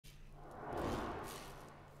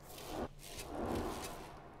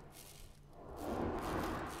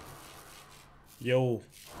Yo,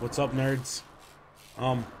 what's up, nerds?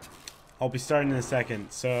 I'll be starting in a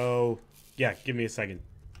second, so yeah, give me a second.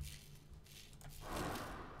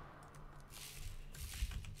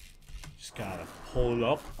 Just gotta pull it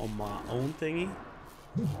up on my own thingy.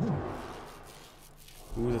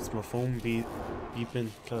 Ooh, that's my phone beeping.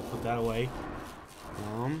 Gotta put that away.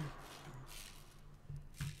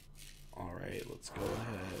 Alright, let's go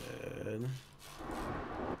ahead.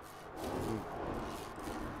 Ooh.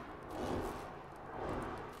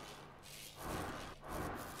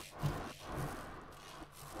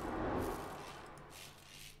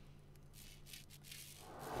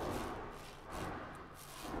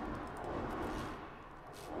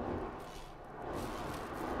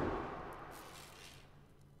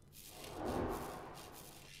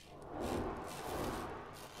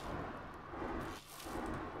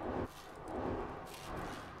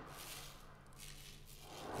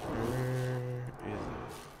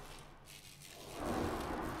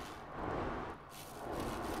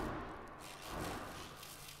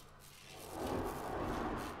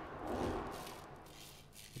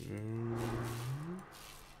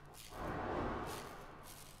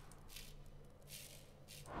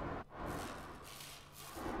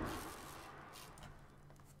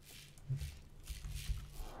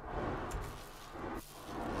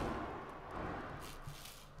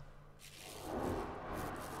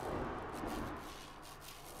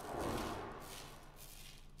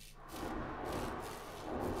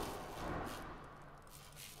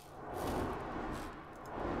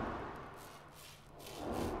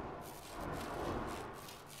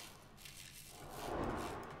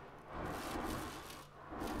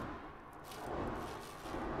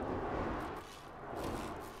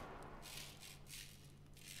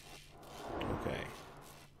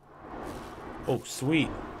 Oh, sweet.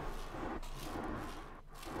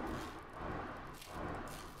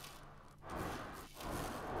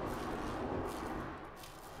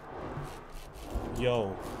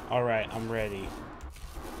 Yo, alright, I'm ready.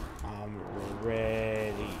 I'm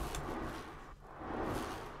ready.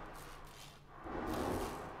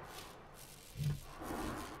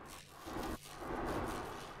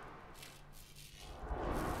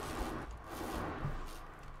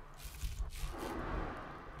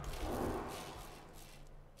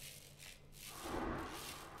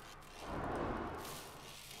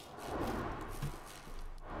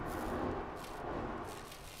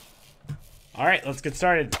 All right, let's get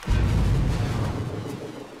started.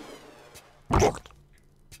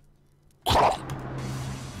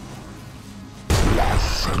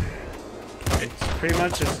 It's pretty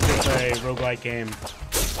much just a roguelike game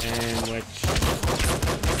in which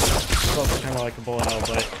it's also kind of like a bullet hell,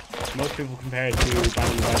 but most people compare it to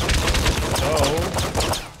Binding of Isaac. So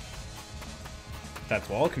that's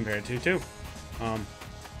what I'll compare it to too. I'm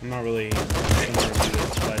not really gonna review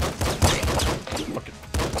this, but fuck it.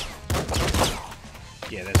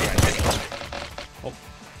 Yeah, that's right. Oh.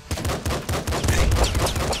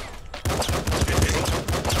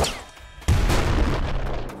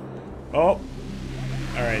 Oh.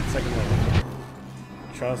 Alright, second level.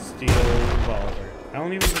 Trust steel revolver. I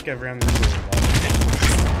don't even think I've ran this revolver.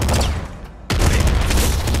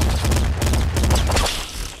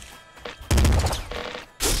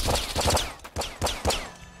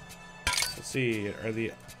 Let's see, are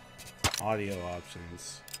the audio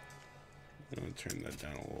options. I'm gonna turn that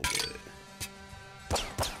down a little bit.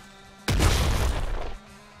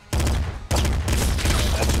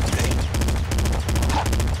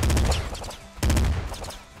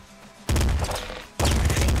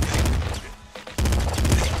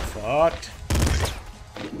 Fucked.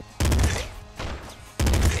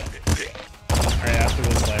 Alright, after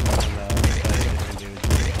this live, I'm gonna play a different dude.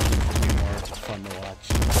 It'll be more fun to watch.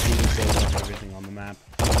 You just build up everything on the map.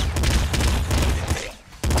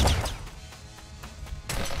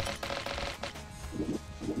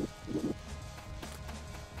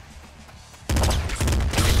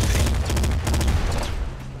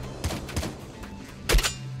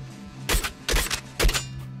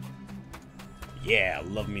 Yeah,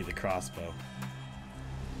 love me the crossbow.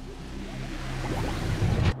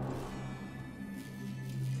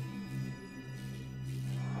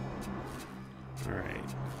 Alright.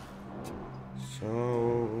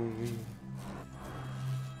 So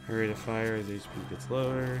hurry to fire as HP gets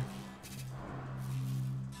lower.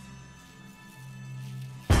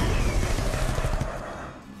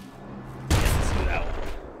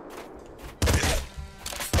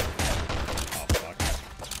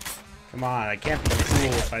 Come on, I can't be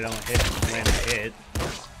cool if I don't land a hit.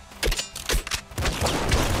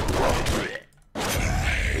 Right.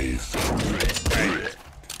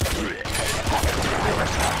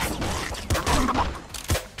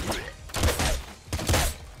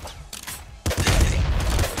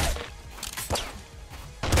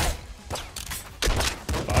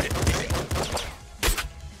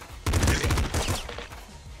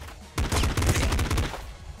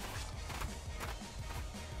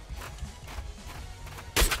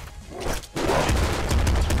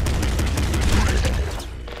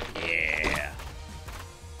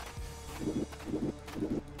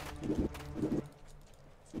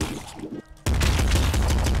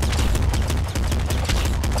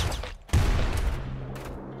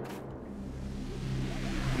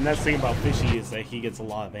 best thing about Fishy is that he gets a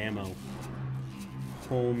lot of ammo.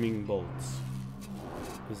 Homing bolts.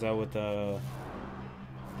 Is that what the...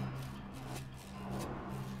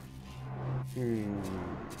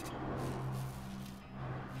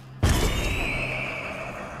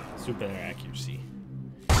 Super accuracy.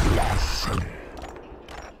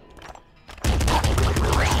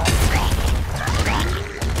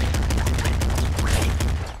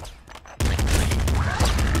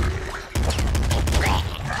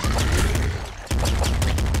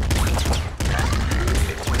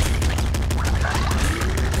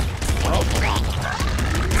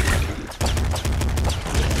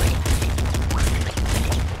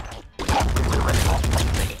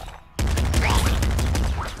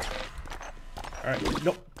 Alright,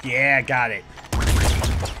 nope. Yeah, got it.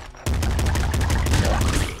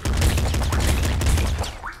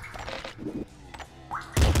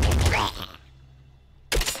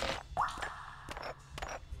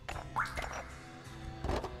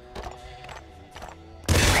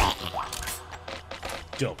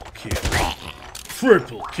 Double kill.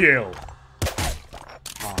 Triple kill.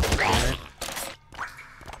 Oh, damn it.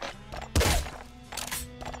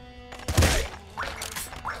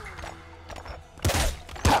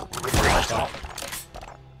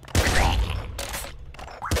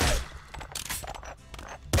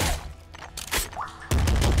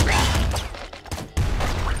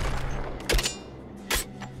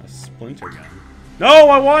 A splinter gun. No,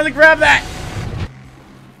 I wanted to grab that.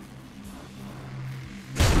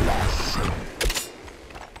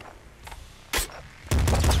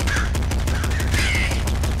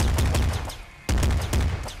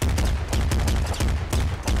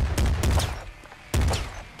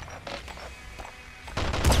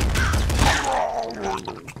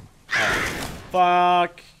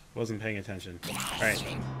 Fuck. Wasn't paying attention. Alright.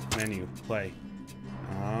 Menu. Play.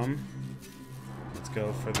 Let's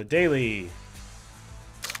go for the daily.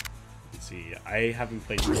 Let's see. I haven't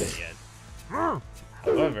played it yet.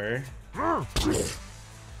 However, I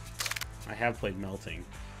have played Melting.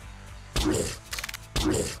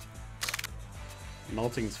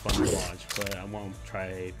 Melting's fun to watch, but I won't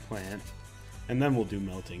try Plant. And then we'll do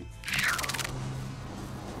Melting.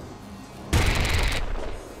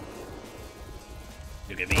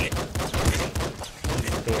 Look at me.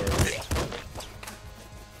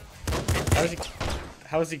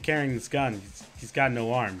 How is he carrying this gun? He's got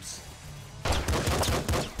no arms.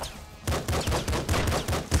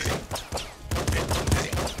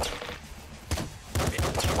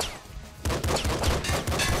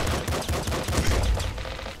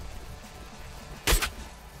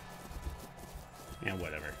 Yeah,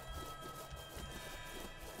 whatever.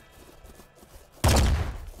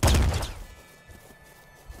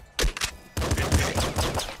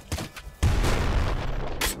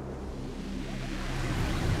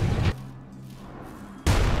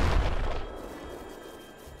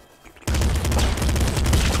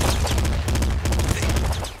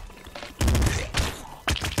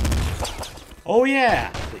 Oh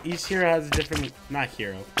yeah! Each hero has a different... not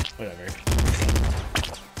hero. Whatever.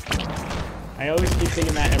 I always keep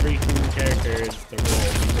thinking that every human character is the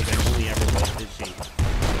role because I only ever played Fishy.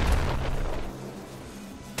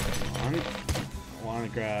 I want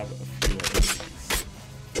to grab a few of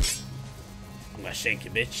these. I'm gonna shake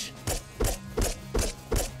you, bitch.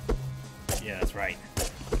 Yeah, that's right.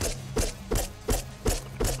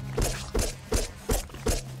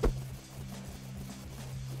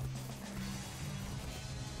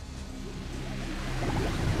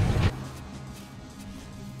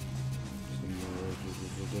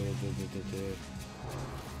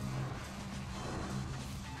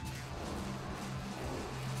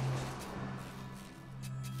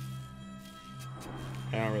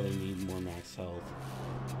 I don't really need more max health.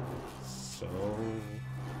 So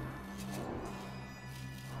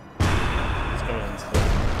let's go ahead and split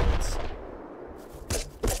bullets.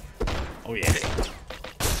 Oh yeah.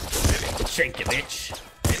 Shake you, bitch.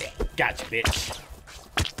 Gotcha, bitch.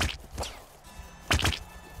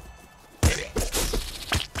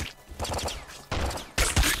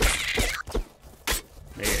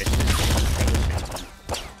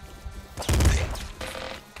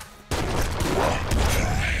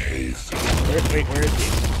 Wait, where is he?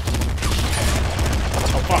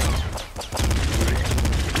 Oh, fuck.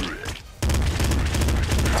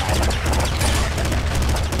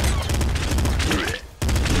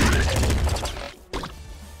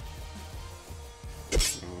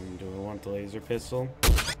 Do I want the laser pistol?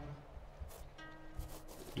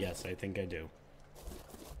 Yes, I think I do.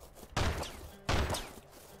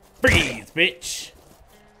 Freeze, bitch!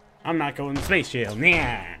 I'm not going to Space Jail.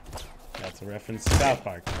 Nah! That's a reference to South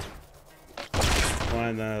Park. One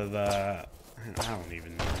one of the... I don't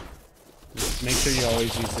even know. Just make sure you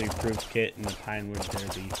always use the approved kit in the Pinewood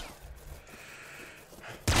Derby.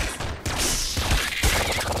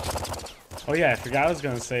 Oh yeah, I forgot I was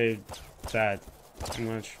gonna say that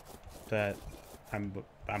I'm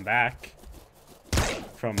back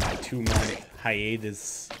from my 2-month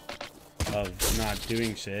hiatus of not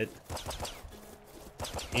doing shit.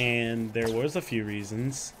 And there was a few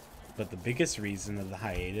reasons, but the biggest reason of the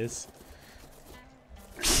hiatus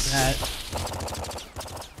is that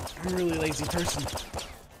I'm a really lazy person.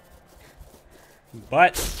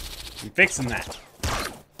 But I'm fixing that.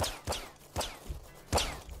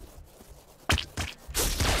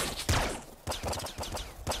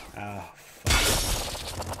 Oh, fuck.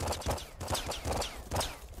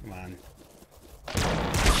 Come on.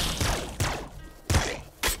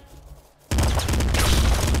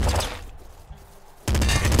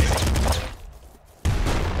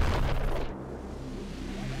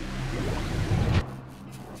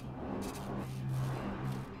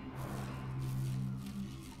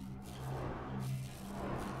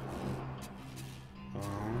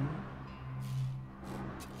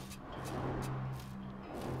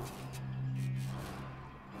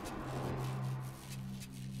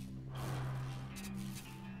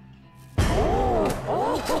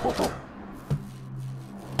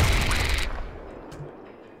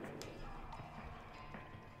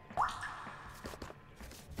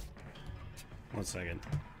 One second.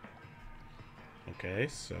 Okay,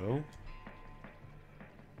 so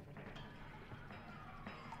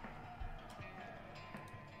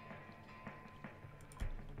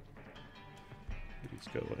let's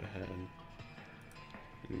go ahead and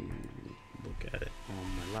look at it on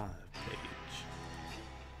my live page.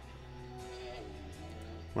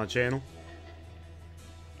 My channel.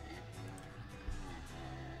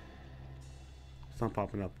 It's not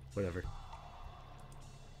popping up. Whatever.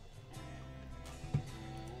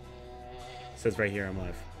 It says right here I'm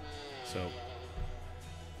live. So,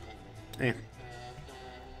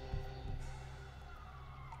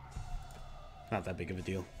 not that big of a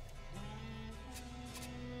deal.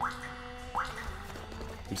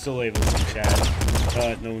 I'm still able to see chat,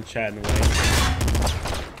 but no one's chatting away.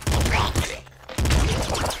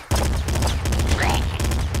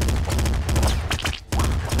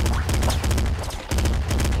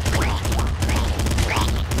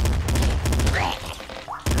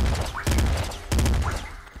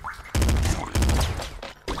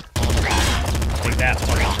 That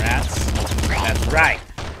fucking rats. That's right.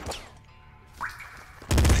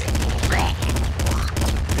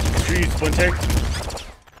 Screw you, Splinter.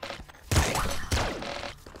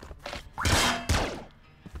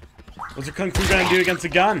 What's your kung fu gonna do against a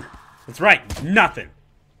gun? That's right, nothing.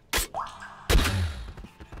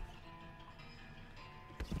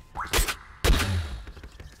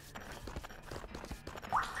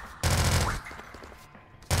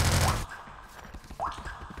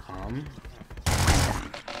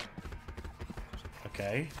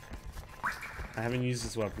 Okay. I haven't used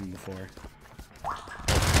this weapon before.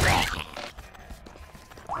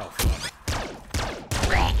 Oh, fuck.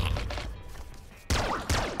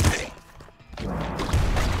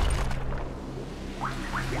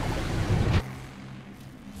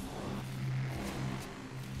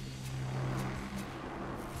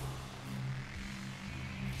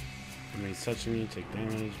 When they touch me, take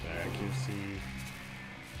damage by accuracy.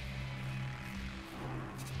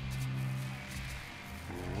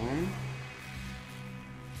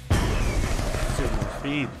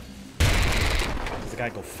 Speed. This guy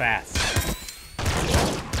go fast.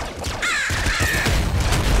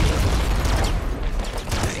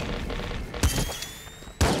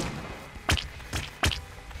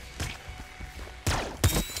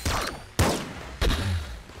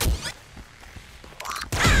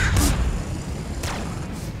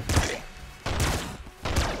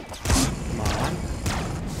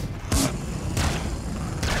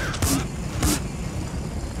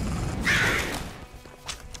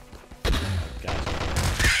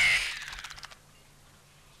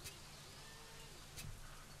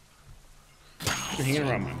 I'm hanging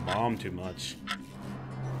around my mom too much.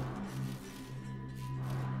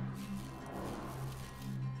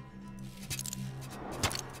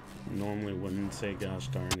 Normally wouldn't say gosh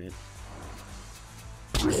darn it.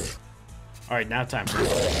 Alright, now time for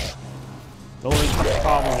it. The only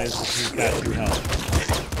problem is he's got 2 health.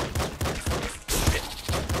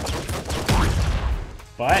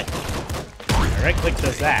 But my right click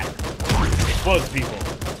does that. Explodes people.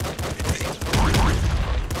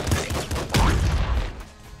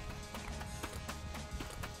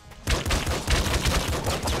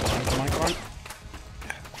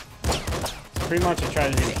 pretty much I try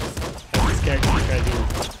to do this character. I try to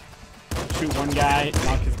shoot one guy,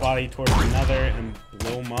 knock his body towards another, and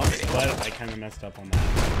blow him up, but I kind of messed up on that.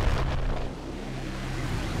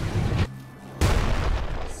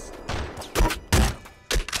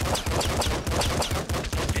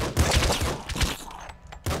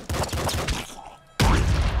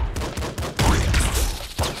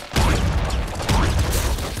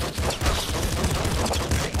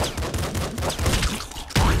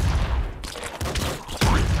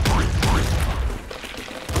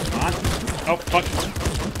 Oh, fuck.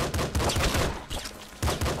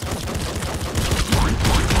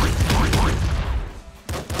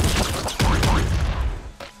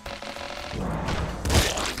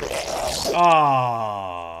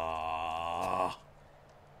 Oh.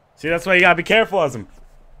 See, that's why you gotta be careful as him.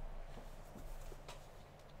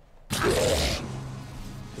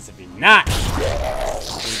 Because if you're not,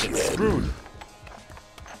 you get screwed.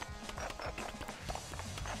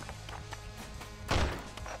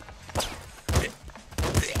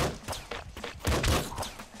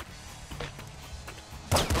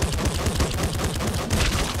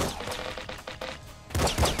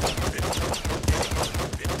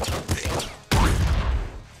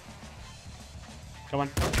 Come on.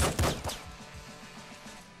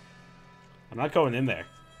 I'm not going in there.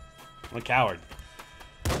 I'm a coward.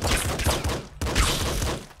 I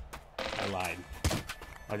lied.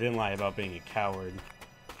 I didn't lie about being a coward.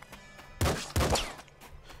 I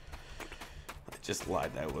just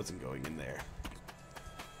lied that I wasn't going in there.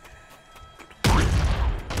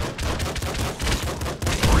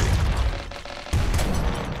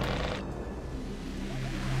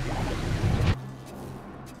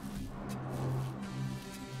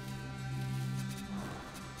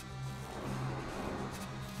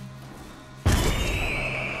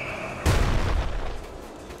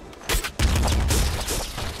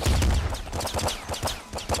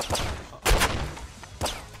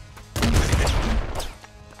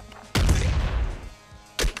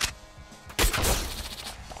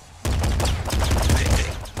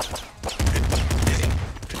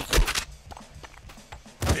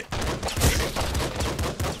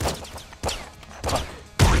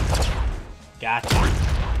 Gotcha.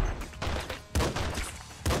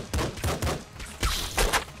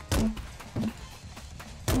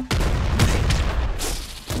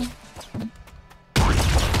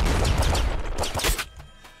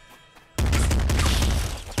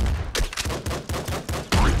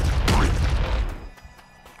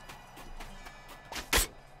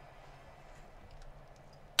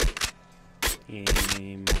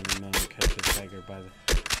 I'm gonna catch a tiger by the...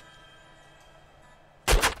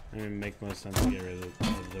 It would make most sense to get rid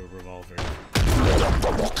of the revolver.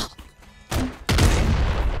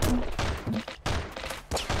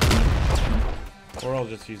 Or I'll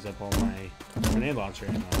just use up all my grenade launcher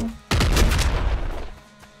ammo.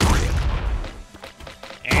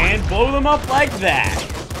 And blow them up like that!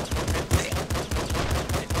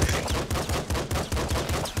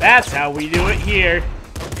 That's how we do it here!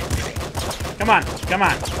 Come on, come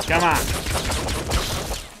on, come on!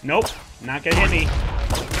 Nope, not gonna hit me.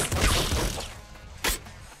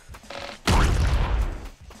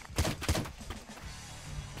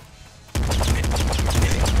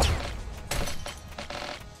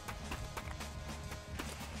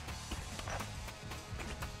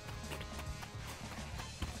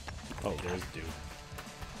 Oh, there's dude.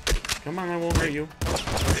 Come on, I won't hurt you.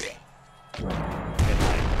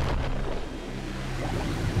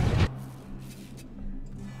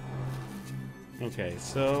 Okay,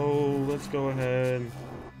 so let's go ahead.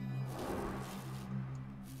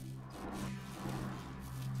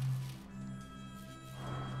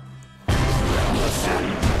 I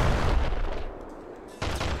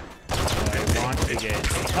want to get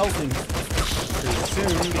health pretty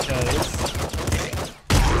soon because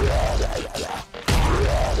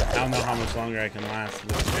I don't know how much longer I can last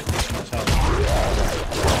with this much health.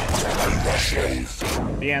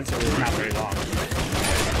 The answer is not very long.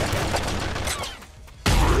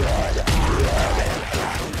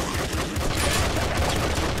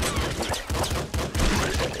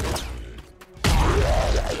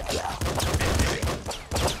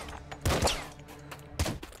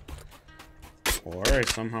 Or I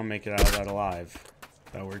somehow make it out of that alive.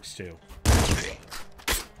 That works too.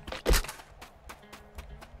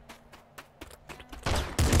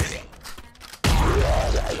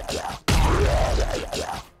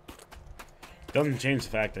 Doesn't change the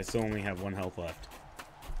fact I still only have 1 health left.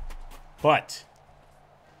 But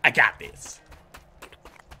I got this.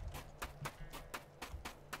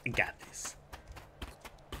 I got this.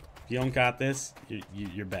 If you don't got this,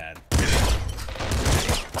 you're bad.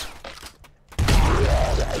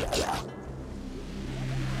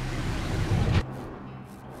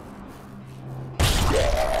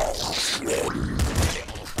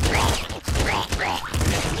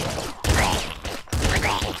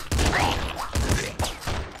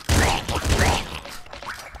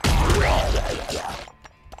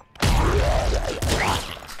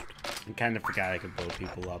 I kind of forgot I could blow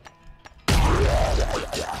people up.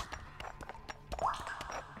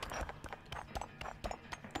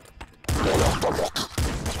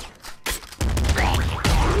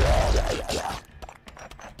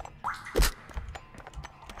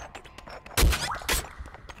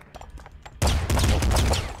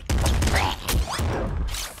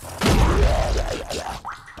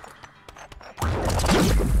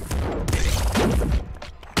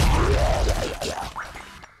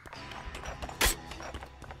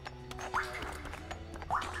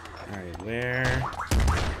 Alright, where?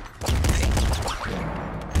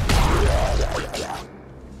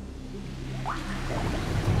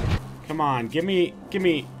 Come on, give me.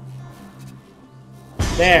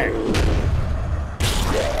 There.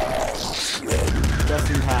 Just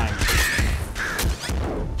in time.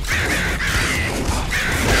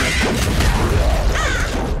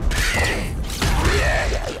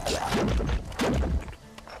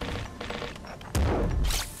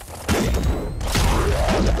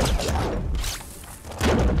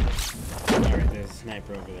 Alright, there's a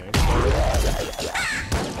sniper over there.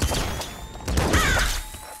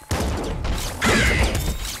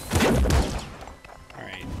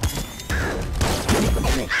 Alright.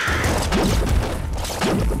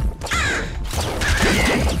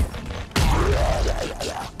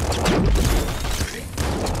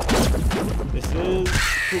 This is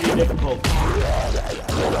pretty difficult.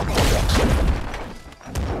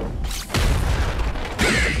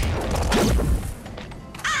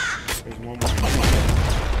 There's one more.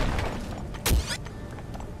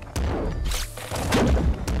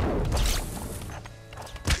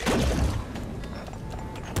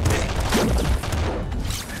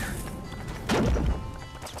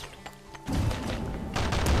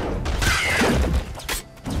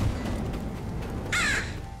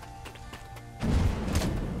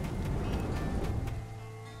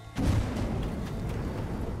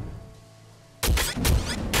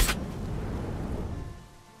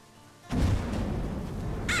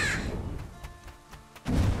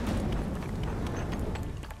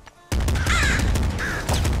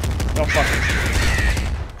 Oh, fuck.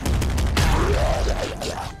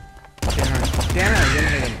 Damn it, I didn't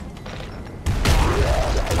hit him.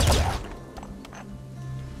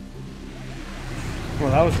 Well,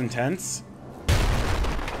 that was intense.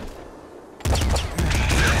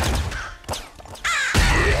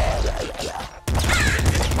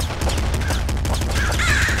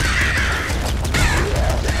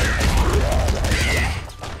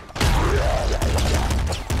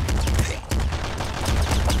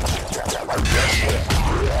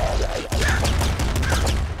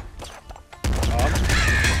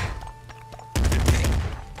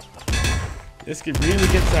 This could really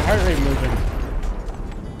get the heart rate moving.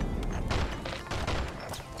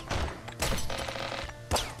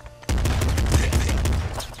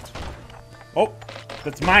 Oh,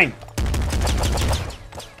 that's mine.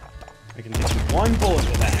 I can take one bullet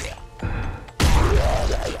with that.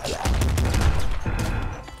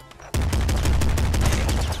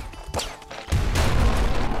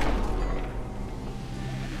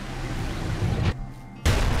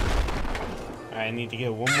 I need to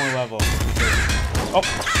get one more level. Oh!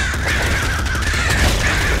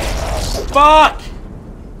 Fuck!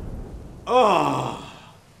 Oh!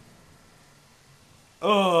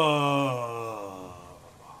 Oh!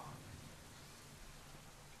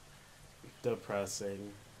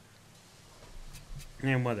 Depressing.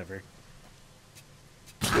 And whatever.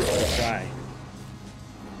 Let's try.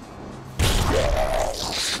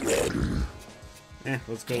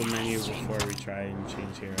 Let's go to the menu before we try and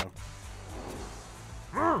change hero.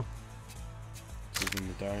 He's in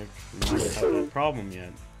the dark. We don't have that problem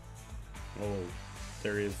yet. Well,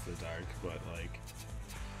 there is the dark, but like,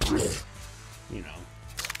 you know.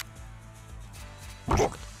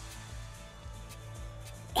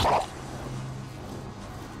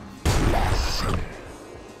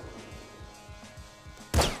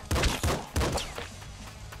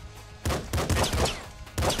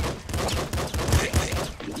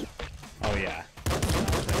 Oh yeah.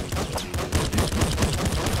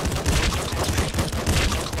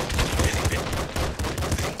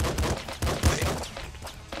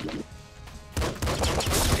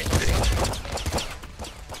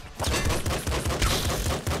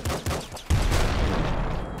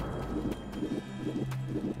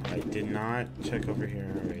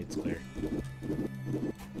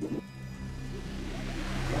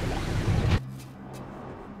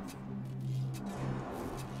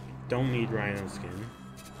 don't need rhino skin.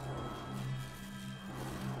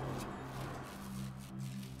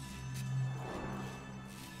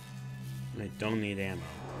 I don't need ammo.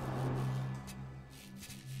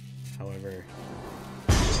 However,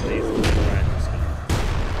 please look for rhino skin.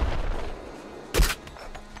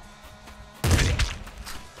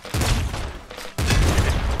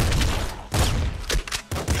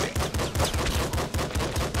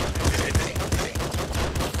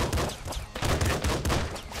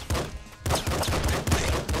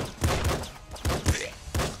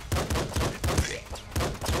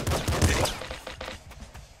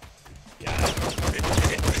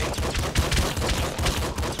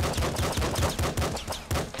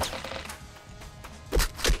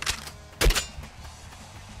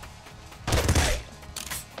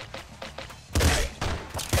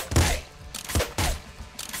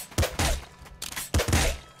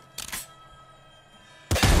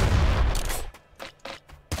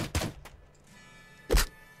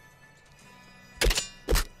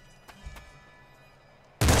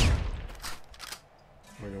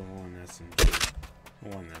 We're going one SMG.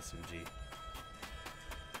 One SMG.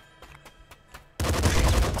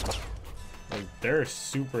 Like, they're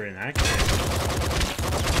super inaccurate.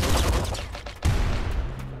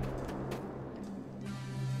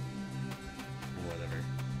 Whatever.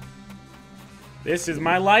 This is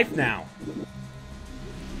my life now.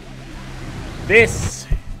 This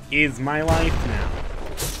is my life now.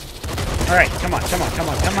 Alright, come on, come on, come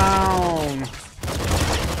on, come on!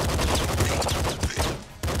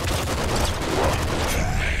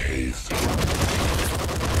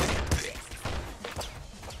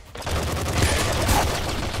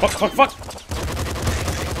 Fuck, fuck, fuck!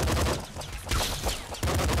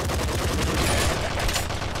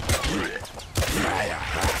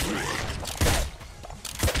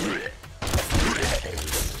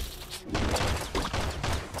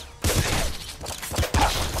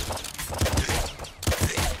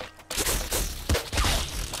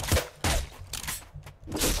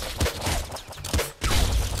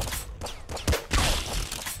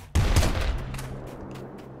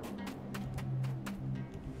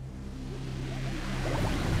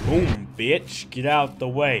 Boom, bitch. Get out the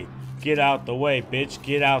way. Get out the way, bitch.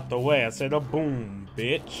 Get out the way. I said a boom,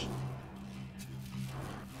 bitch.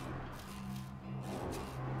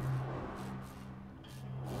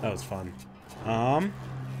 That was fun.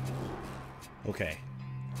 Okay.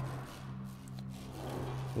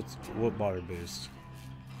 What water boost?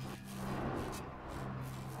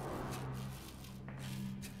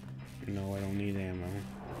 No, I don't need ammo.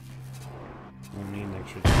 I don't need an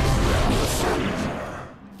extra.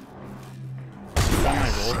 Is that my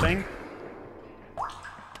roll thing?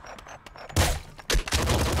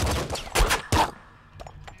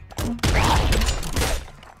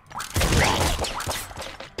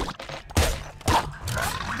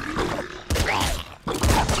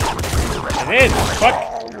 It is! Fuck!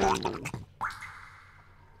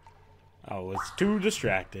 I was too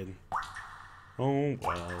distracted. Oh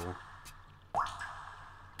well.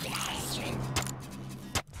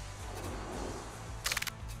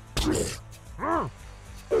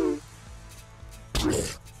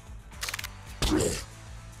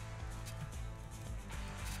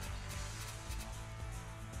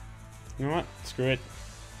 You know what? Screw it.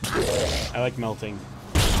 I like melting.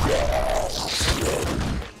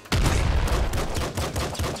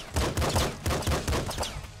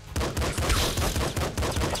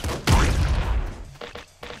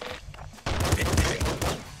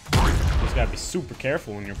 Just gotta be super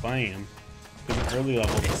careful when you're playing him. Because in early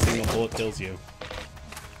levels, a single bullet kills you.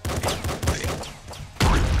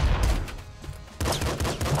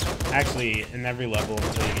 Actually, in every level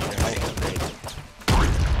until you get your health upgrade.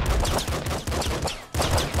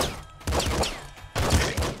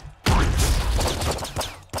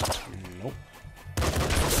 Nope.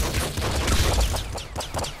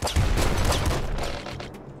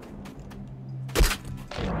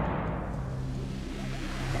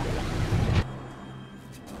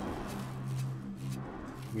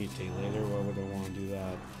 Mutate later, why would I want to do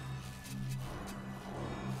that?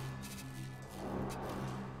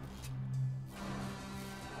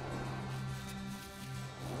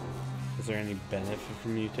 Is there any benefit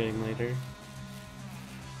from mutating later?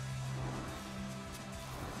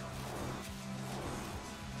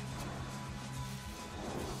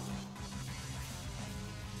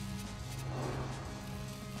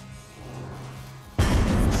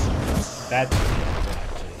 That's actually.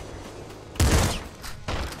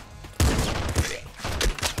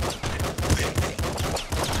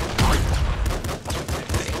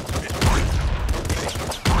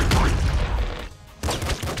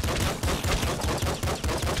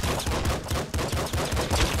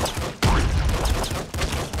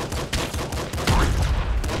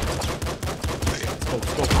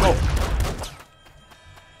 Go.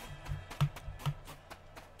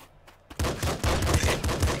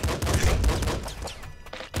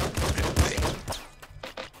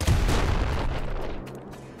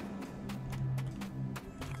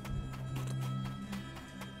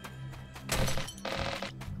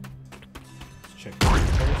 Check that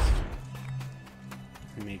first.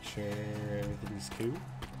 Make sure everything's cool.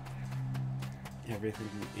 Everything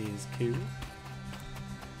is cool.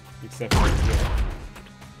 Except for here.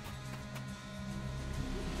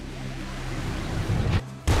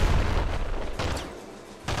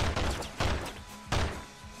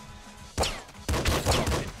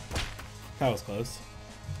 That was close.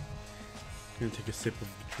 I'm gonna take a sip of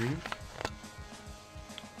the drink.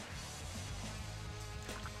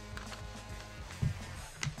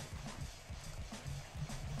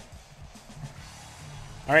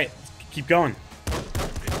 Alright, keep going.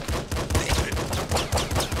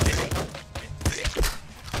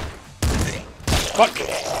 Fuck!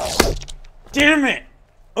 Damn it!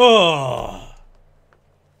 Oh!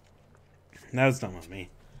 That was done with me.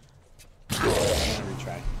 I'm gonna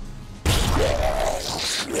retry.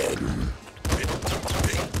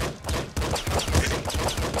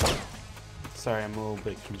 Sorry, I'm a little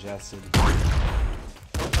bit congested.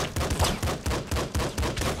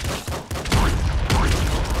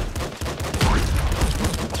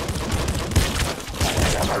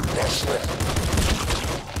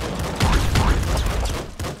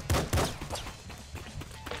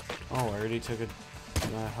 Oh, I already took a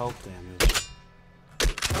health damage.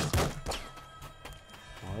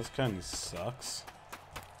 Oh, this kind of sucks.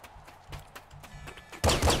 I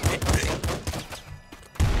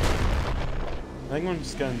think I'm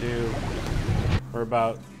just gonna do for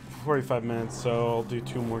about 45 minutes, so I'll do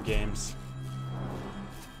 2 more games.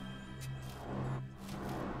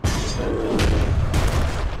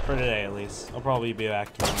 For today, at least. I'll probably be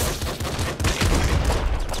back tomorrow.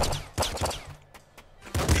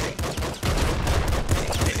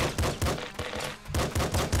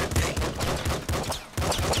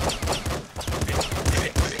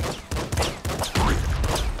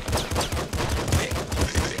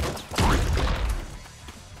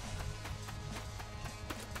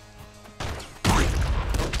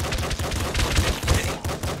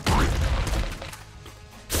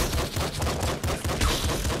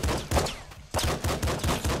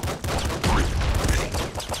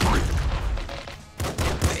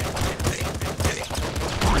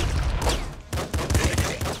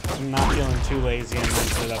 I'm not feeling too lazy and then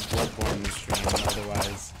set up Bloodborne this stream,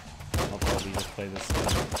 otherwise I'll probably just play this game.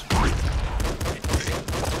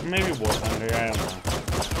 Maybe War Thunder, I don't know.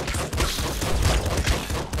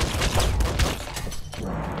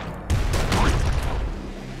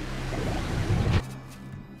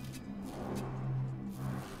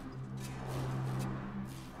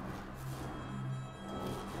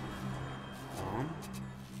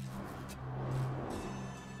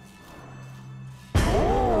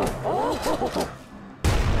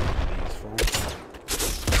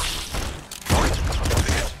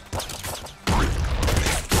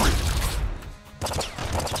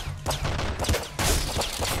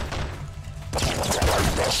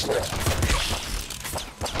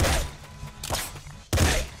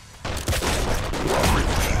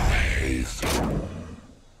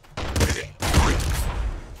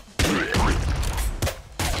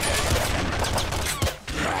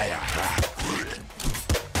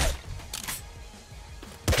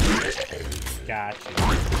 Gotcha.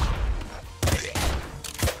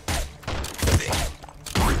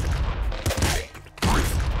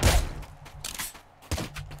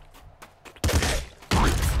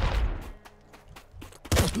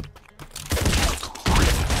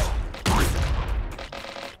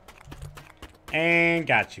 And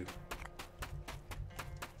got you.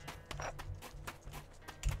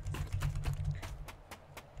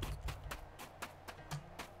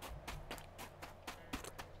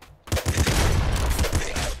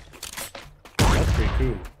 That's pretty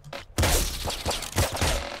cool.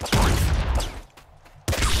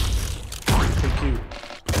 Pretty cute.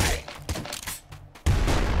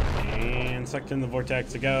 And sucked in the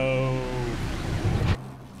vortex to go.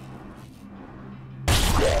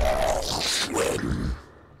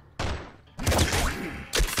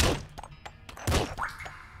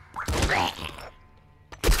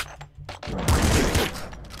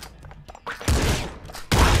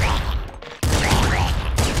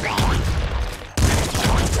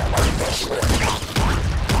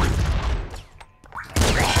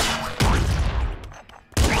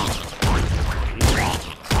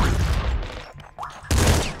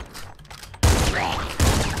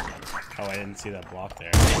 Oh, I didn't see that block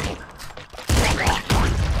there.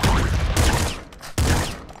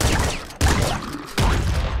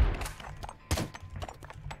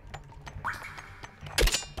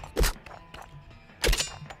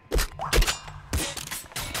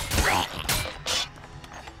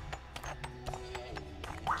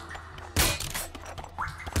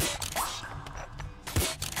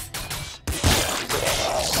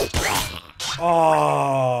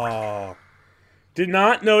 Oh. Did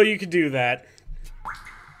not know you could do that.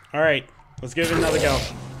 Alright, let's give it another go.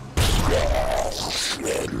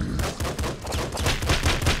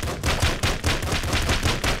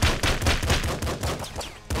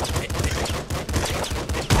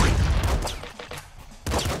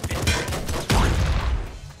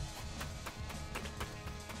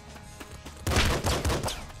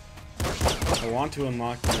 I want to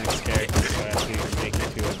unlock the next character, so I have to make it to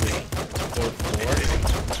a fourth floor.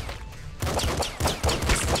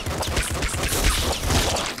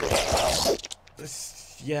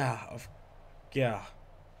 Yeah. Yeah.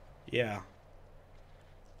 Yeah.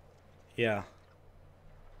 Yeah.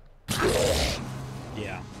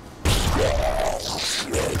 Yeah.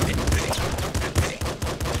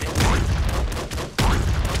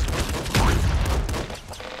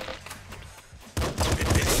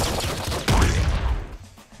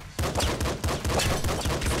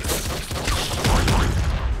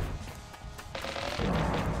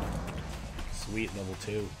 Sweet, level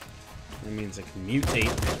 2. That means I can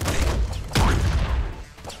mutate.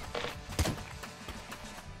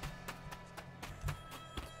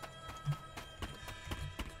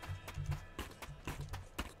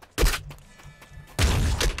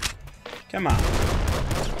 Come on.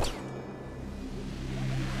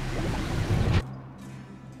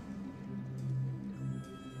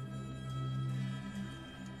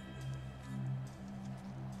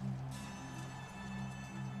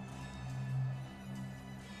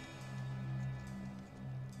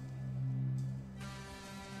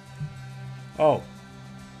 Oh.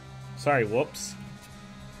 Sorry, whoops.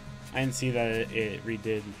 I didn't see that it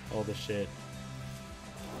redid all the shit.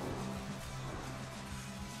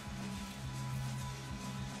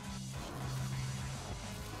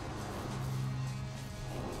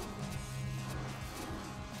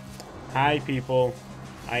 Hi, people.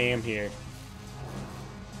 I am here.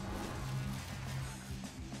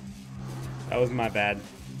 That was my bad.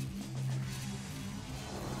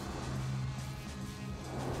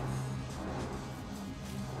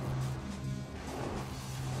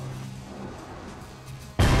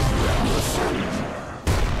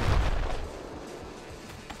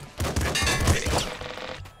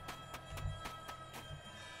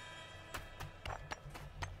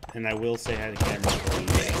 And I will say hi to camera for you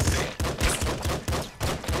guys.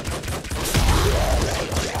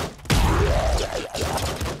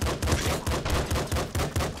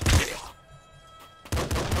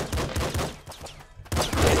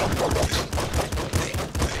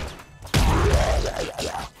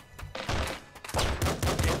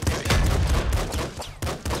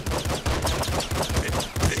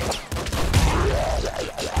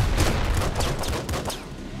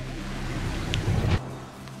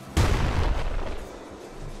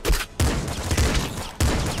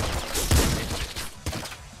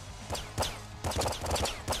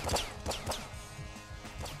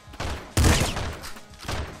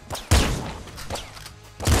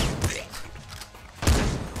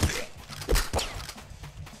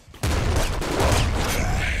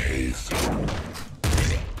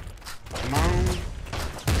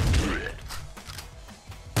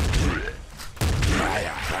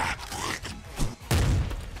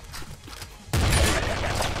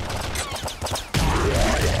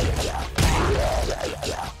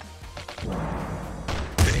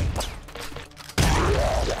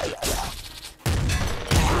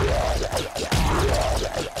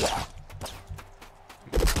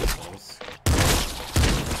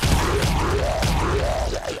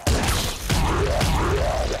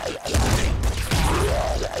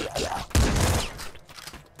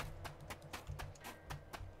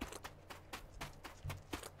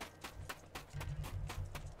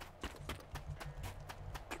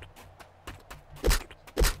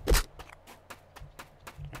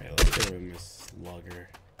 Miss Slugger.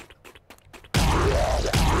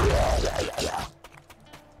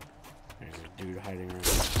 There's a dude hiding around.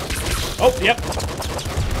 Oh, yep.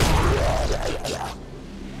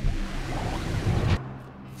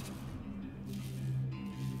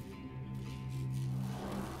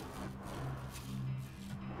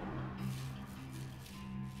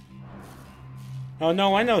 Oh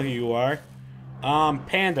no, I know who you are.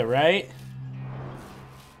 Panda, right?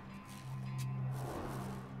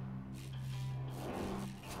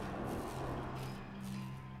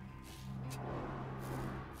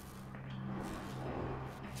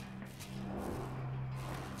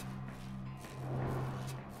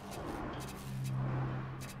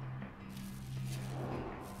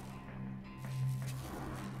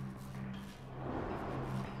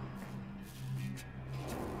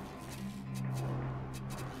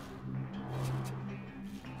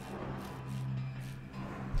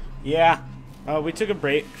 Yeah. We took a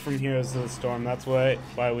break from Heroes of the Storm. That's why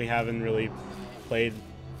we haven't really played.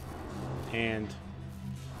 And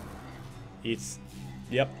it's,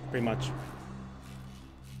 yep, pretty much.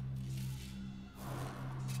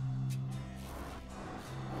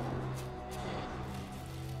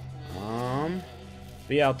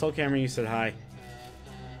 But yeah, I'll tell Cameron you said hi.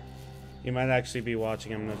 You might actually be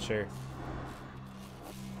watching, I'm not sure.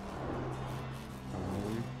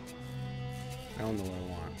 I don't know what I want.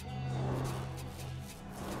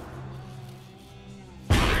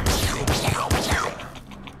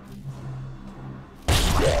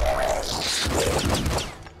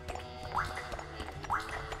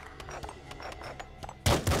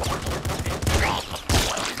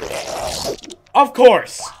 Of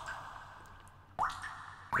course!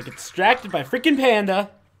 I get distracted by freaking Panda.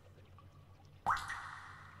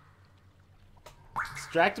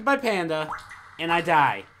 Distracted by Panda, and I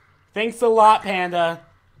die. Thanks a lot, Panda.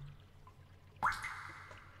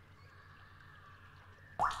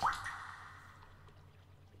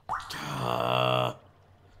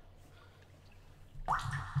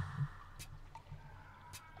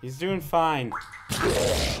 He's doing fine.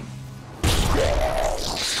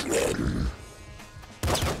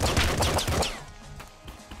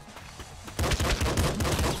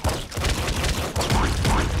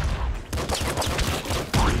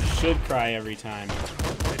 You should cry every time.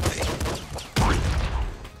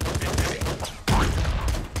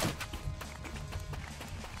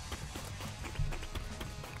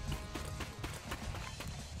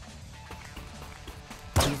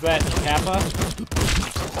 Who's that, Kappa?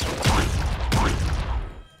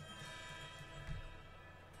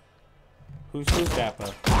 Who's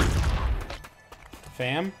Kappa?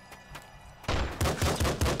 Fam?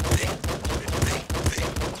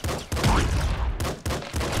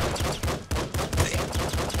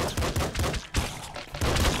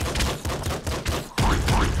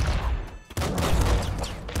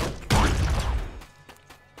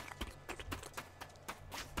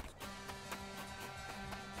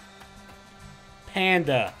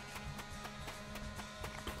 Panda.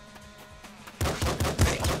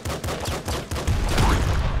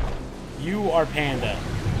 You are Panda.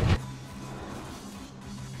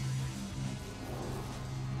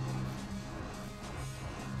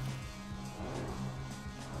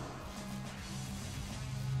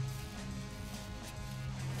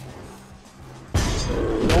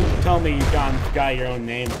 Don't tell me you got your own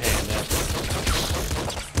name, Panda.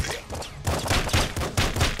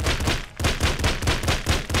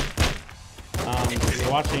 If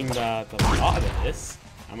you're watching the lot of this,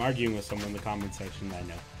 I'm arguing with someone in the comment section that I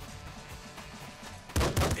know.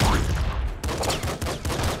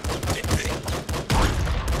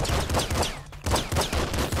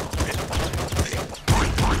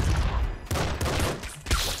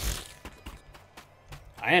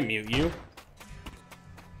 I unmute you.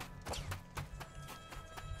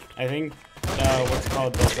 I think what's it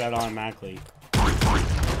called does that automatically.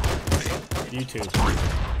 YouTube.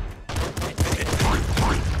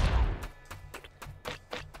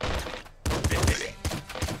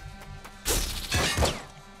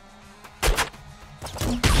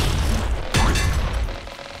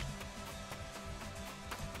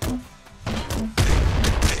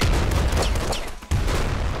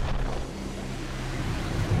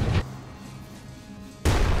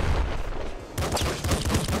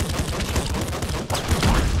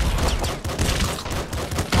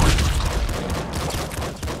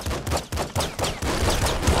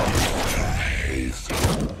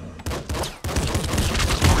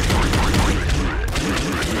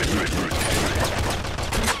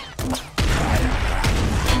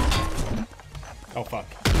 Oh, fuck.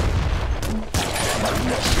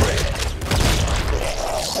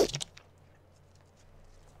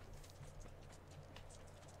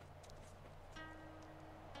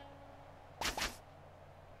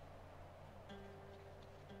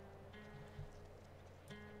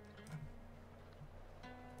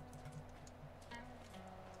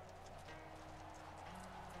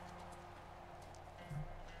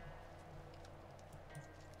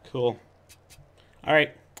 Cool. All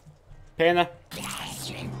right. Panda.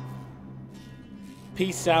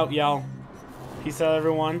 Peace out, y'all. Peace out,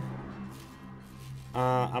 everyone.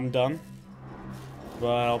 I'm done.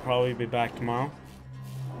 But I'll probably be back tomorrow.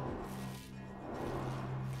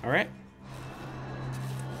 Alright.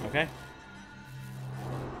 Okay.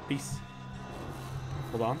 Peace.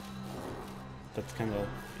 Hold on. That's kind of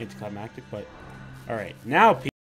anticlimactic, but... Alright. Now, peace.